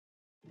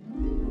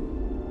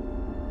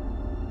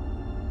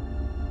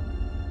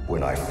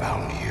When I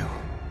found you,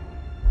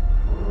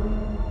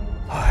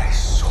 I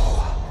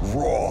saw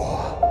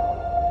raw,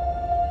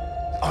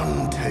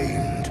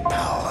 untamed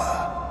power.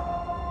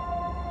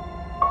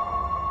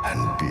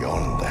 And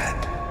beyond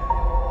that,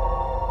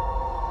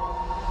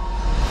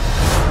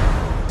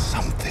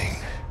 something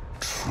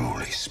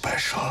truly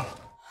special.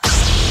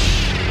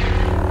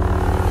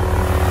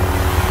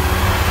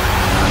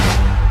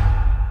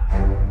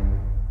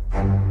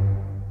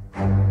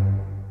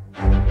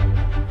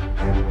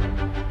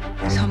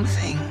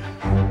 Something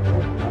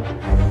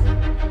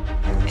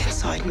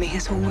inside me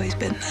has always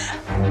been there.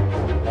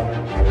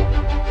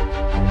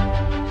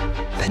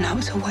 But now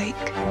it's awake.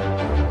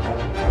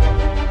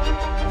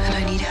 And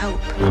I need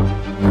help.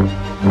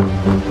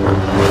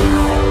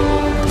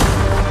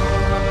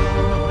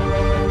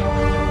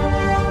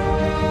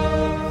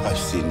 I've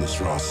seen this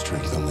raw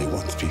strength only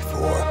once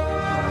before.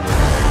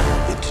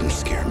 It didn't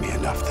scare me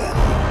enough then.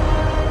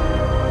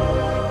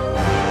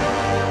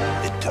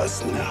 It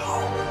does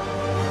now.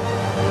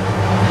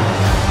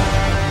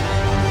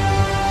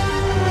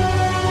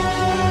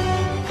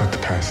 Let the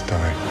past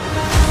die.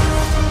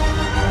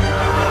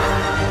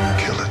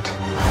 Kill it.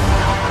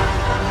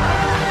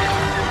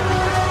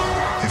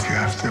 If you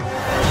have to.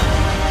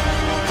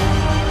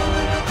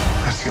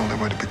 That's the only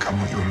way to become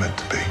what you were meant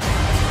to be.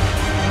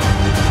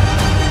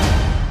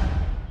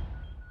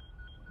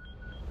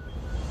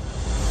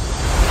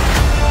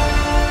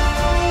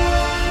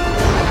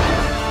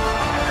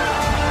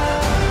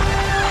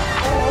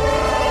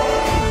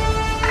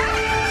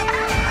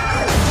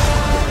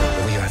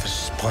 We are the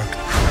spark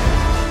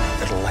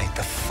that'll light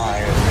the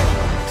fire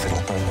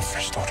that'll burn the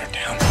First Order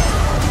down.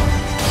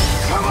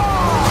 Come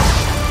on!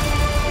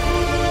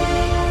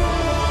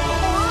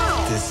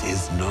 This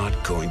is not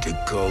going to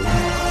go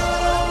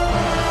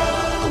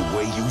the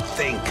way you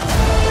think.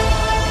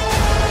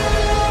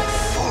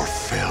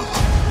 Fulfill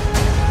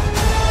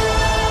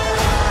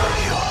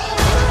your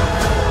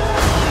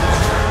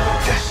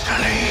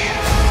destiny.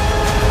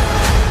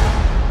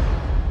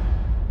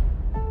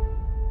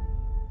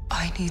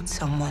 I need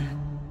someone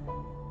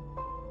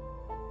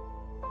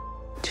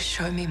to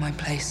show me my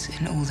place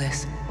in all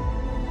this.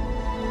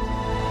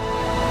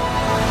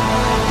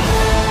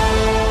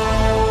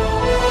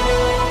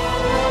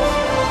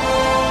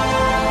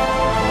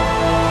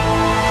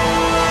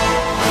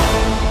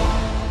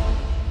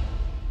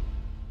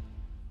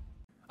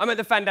 I'm at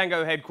the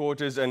Fandango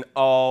headquarters and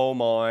oh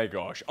my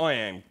gosh, I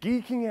am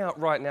geeking out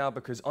right now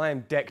because I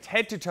am decked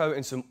head to toe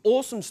in some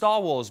awesome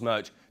Star Wars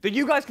merch that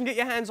you guys can get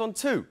your hands on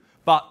too.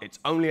 But it's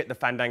only at the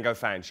Fandango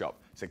fan shop.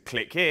 So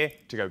click here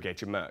to go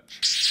get your merch.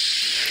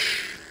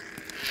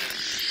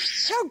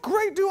 How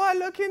great do I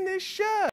look in this shirt?